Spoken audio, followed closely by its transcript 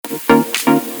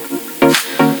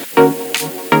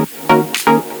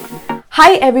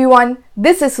Hi everyone,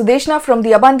 this is Sudeshna from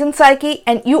The Abundant Psyche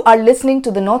and you are listening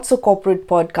to the Not So Corporate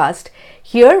podcast.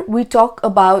 Here we talk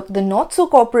about the not so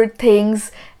corporate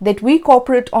things that we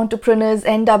corporate entrepreneurs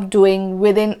end up doing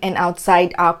within and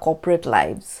outside our corporate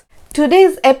lives.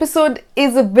 Today's episode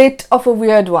is a bit of a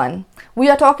weird one. We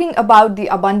are talking about The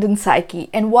Abundant Psyche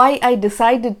and why I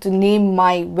decided to name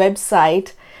my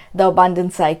website The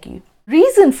Abundant Psyche.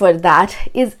 Reason for that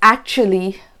is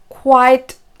actually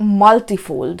quite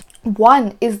multifold.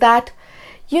 One is that,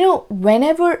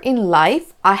 whenever in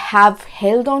life I have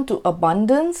held on to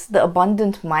abundance, the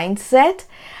abundant mindset,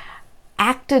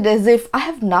 acted as if I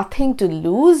have nothing to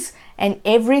lose and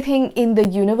everything in the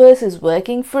universe is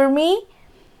working for me,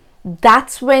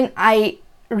 that's when I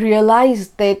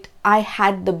realized that I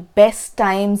had the best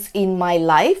times in my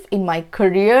life, in my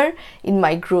career, in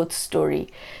my growth story.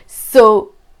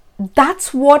 So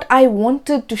that's what I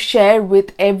wanted to share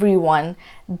with everyone,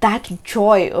 that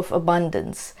joy of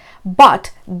abundance.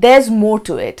 But there's more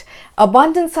to it.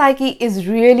 Abundant Psyche is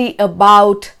really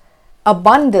about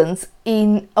abundance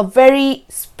in a very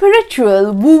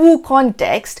spiritual woo-woo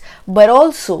context, but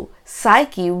also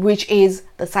psyche, which is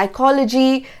the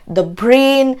psychology, the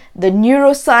brain, the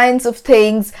neuroscience of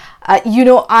things.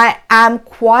 I am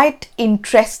quite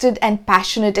interested and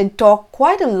passionate and talk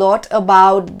quite a lot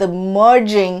about the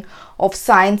merging of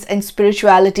science and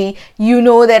spirituality. You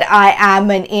know that I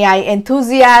am an AI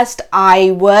enthusiast.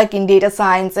 I work in data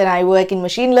science and I work in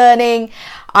machine learning.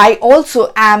 I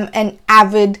also am an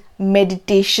avid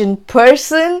meditation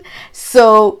person.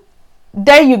 So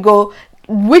there you go.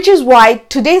 Which is why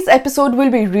today's episode will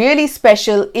be really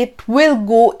special. It will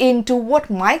go into what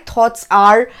my thoughts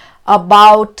are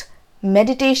about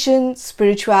meditation,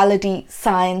 spirituality,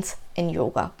 science, and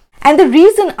yoga. And the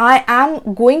reason I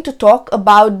am going to talk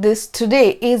about this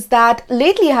today is that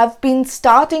lately I've been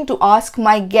starting to ask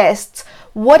my guests,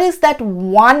 what is that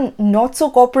one not so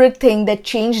corporate thing that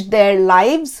changed their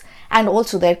lives and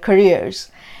also their careers?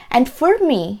 And for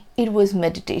me, it was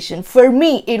meditation. For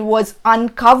me, it was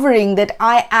uncovering that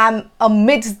I am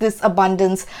amidst this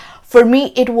abundance. For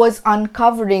me, it was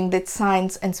uncovering that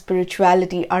science and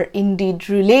spirituality are indeed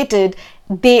related.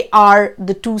 They are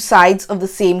the two sides of the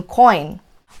same coin.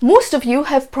 Most of you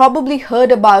have probably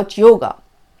heard about yoga.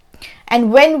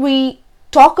 And when we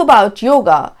talk about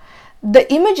yoga, the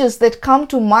images that come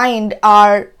to mind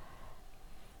are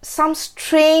some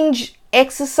strange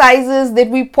exercises that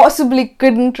we possibly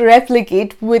couldn't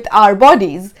replicate with our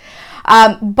bodies.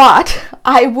 But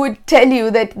I would tell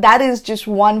you that is just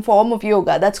one form of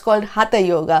yoga. That's called Hatha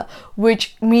Yoga,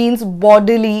 which means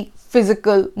bodily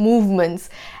physical movements.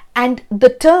 And the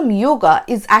term yoga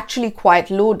is actually quite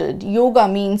loaded. Yoga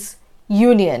means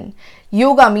union.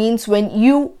 Yoga means when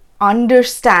you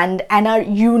understand and are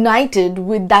united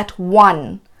with that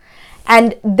one.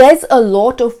 And there's a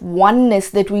lot of oneness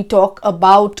that we talk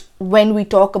about when we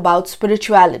talk about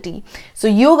spirituality. So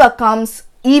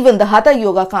even the Hatha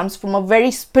Yoga comes from a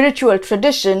very spiritual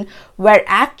tradition where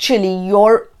actually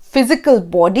your physical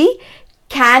body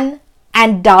can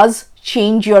and does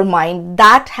change your mind.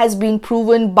 That has been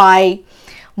proven by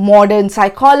modern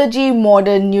psychology,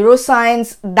 modern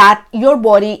neuroscience, that your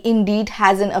body indeed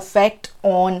has an effect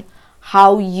on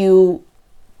how you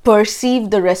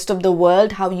perceive the rest of the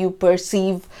world, how you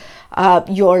perceive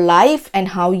your life, and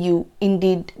how you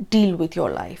indeed deal with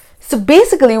your life. So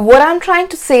basically what I'm trying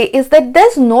to say is that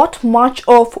there's not much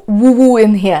of woo-woo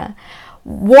in here.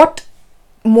 What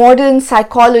modern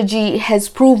psychology has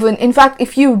proven, in fact,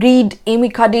 if you read Amy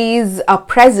Cuddy's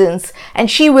Presence, and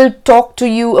she will talk to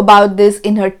you about this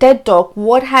in her TED Talk,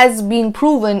 what has been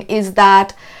proven is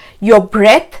that your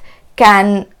breath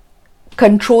can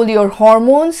control your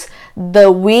hormones,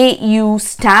 the way you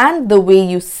stand, the way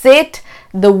you sit,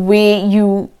 the way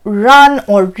you run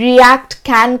or react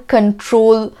can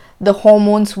control the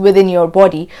hormones within your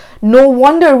body. No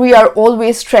wonder we are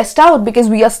always stressed out because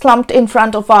we are slumped in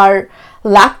front of our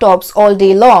laptops all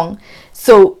day long.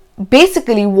 So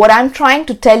basically what I'm trying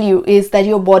to tell you is that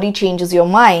your body changes your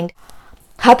mind.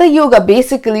 Hatha Yoga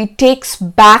basically takes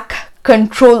back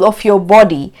control of your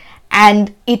body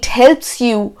and it helps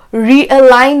you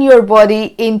realign your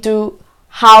body into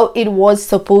how it was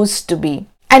supposed to be.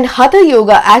 And Hatha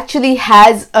Yoga actually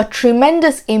has a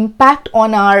tremendous impact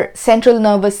on our central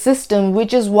nervous system,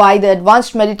 which is why the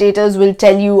advanced meditators will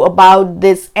tell you about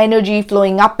this energy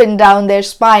flowing up and down their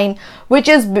spine, which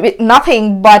is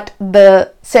nothing but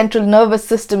the central nervous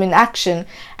system in action.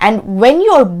 And when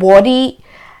your body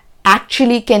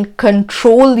actually can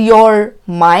control your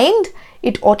mind,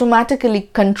 it automatically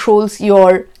controls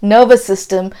your nervous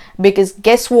system, because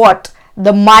guess what?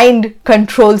 the mind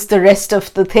controls the rest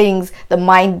of the things. The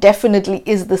mind definitely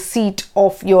is the seat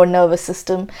of your nervous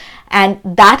system, and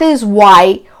that is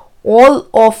why all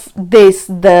of this,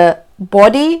 the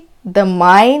body, the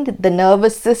mind, the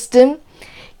nervous system,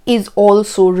 is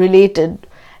also related.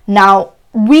 Now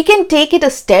we can take it a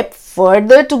step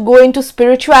further to go into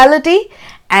spirituality,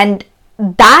 and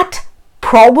that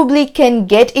probably can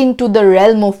get into the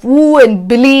realm of woo and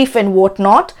belief and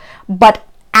whatnot. But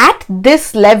at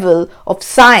this level of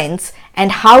science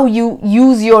and how you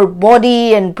use your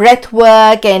body and breath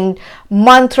work and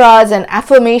mantras and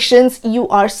affirmations, you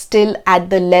are still at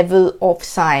the level of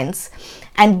science.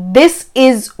 And this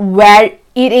is where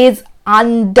it is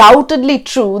undoubtedly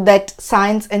true that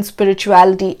science and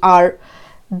spirituality are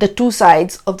the two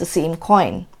sides of the same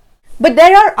coin. But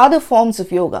there are other forms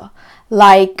of yoga,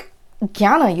 like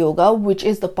Jnana Yoga, which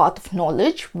is the path of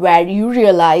knowledge, where you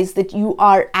realize that you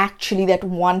are actually that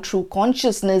one true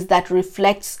consciousness that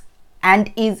reflects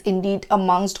and is indeed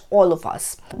amongst all of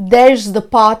us. There's the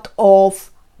path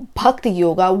of Bhakti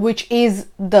Yoga, which is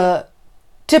the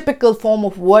typical form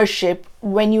of worship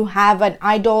when you have an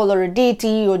idol or a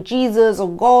deity or Jesus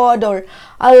or God or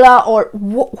Allah or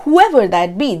whoever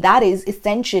that be. That is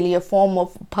essentially a form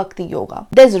of Bhakti Yoga.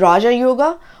 There's Raja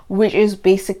Yoga, which is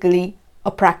basically a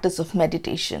practice of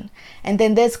meditation. And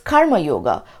then there's Karma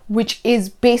Yoga, which is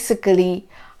basically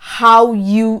how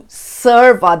you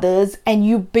serve others and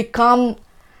you become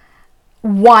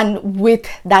one with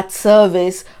that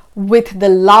service, with the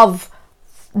love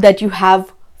that you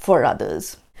have for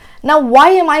others. Now, why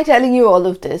am I telling you all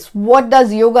of this? What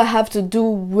does yoga have to do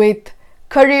with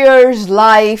careers,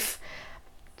 life,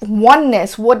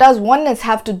 oneness? What does oneness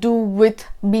have to do with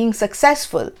being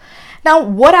successful? Now,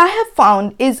 what I have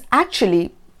found is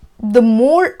actually the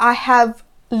more I have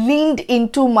leaned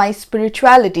into my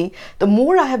spirituality, the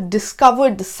more I have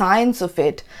discovered the science of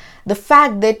it. The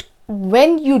fact that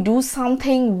when you do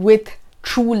something with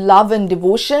true love and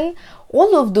devotion,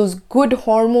 all of those good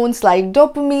hormones like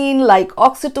dopamine, like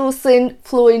oxytocin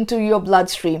flow into your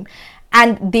bloodstream,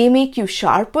 and they make you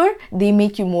sharper, they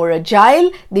make you more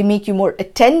agile, they make you more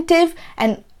attentive,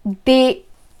 and they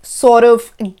sort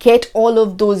of get all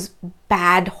of those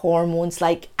bad hormones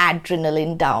like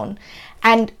adrenaline down.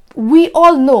 And we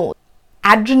all know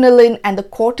adrenaline and the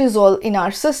cortisol in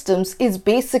our systems is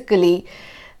basically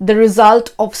the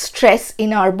result of stress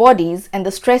in our bodies and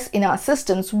the stress in our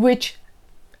systems, which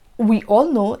we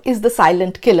all know is the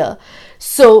silent killer.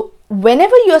 So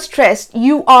whenever you're stressed,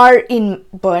 you are in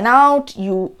burnout,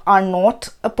 you are not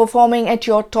performing at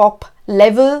your top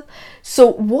level. So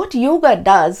what yoga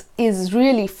does is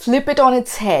really flip it on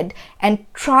its head and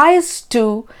tries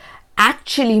to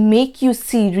actually make you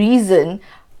see reason,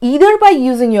 either by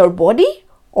using your body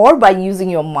or by using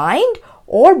your mind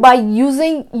or by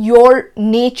using your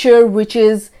nature, which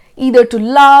is either to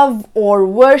love or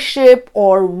worship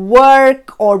or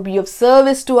work or be of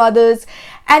service to others.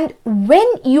 And when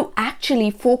you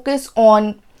actually focus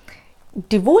on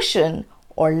devotion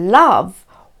or love,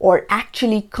 or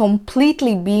actually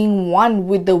completely being one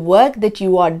with the work that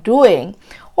you are doing,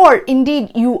 or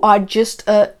indeed you are just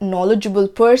a knowledgeable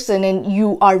person and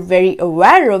you are very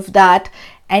aware of that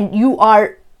and you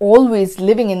are always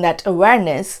living in that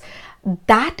awareness,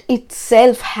 that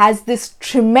itself has this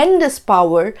tremendous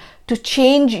power to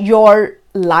change your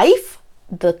life,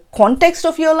 the context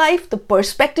of your life, the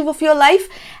perspective of your life,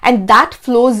 and that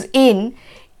flows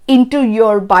into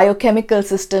your biochemical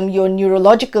system, your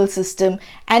neurological system,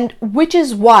 and which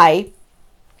is why,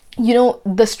 you know,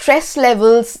 the stress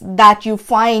levels that you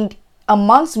find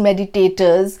amongst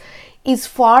meditators is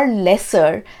far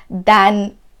lesser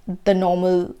than the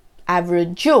normal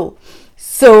average Joe.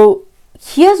 So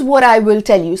here's what I will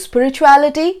tell you.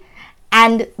 Spirituality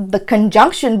and the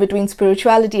conjunction between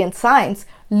spirituality and science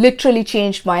literally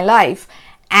changed my life.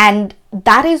 And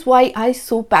that is why I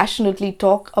so passionately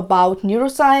talk about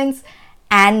neuroscience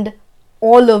and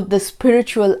all of the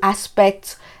spiritual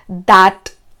aspects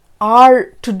that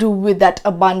are to do with that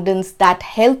abundance, that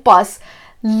help us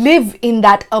live in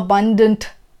that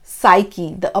abundant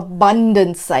psyche, the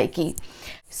abundant psyche.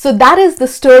 So that is the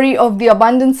story of the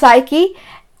abundant psyche.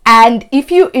 And if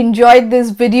you enjoyed this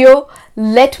video,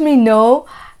 let me know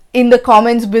in the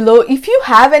comments below. If you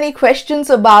have any questions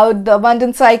about the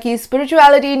abundant psyche,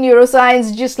 spirituality,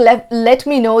 neuroscience, just let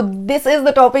me know. This is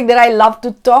the topic that I love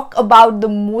to talk about the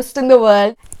most in the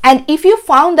world. And if you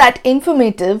found that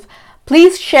informative,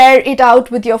 please share it out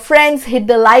with your friends, hit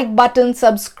the like button,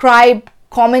 subscribe,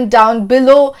 comment down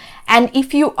below. And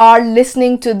if you are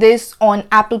listening to this on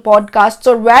Apple Podcasts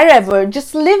or wherever,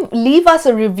 just leave us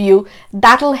a review.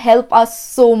 That'll help us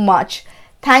so much.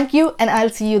 Thank you, and I'll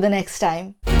see you the next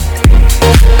time.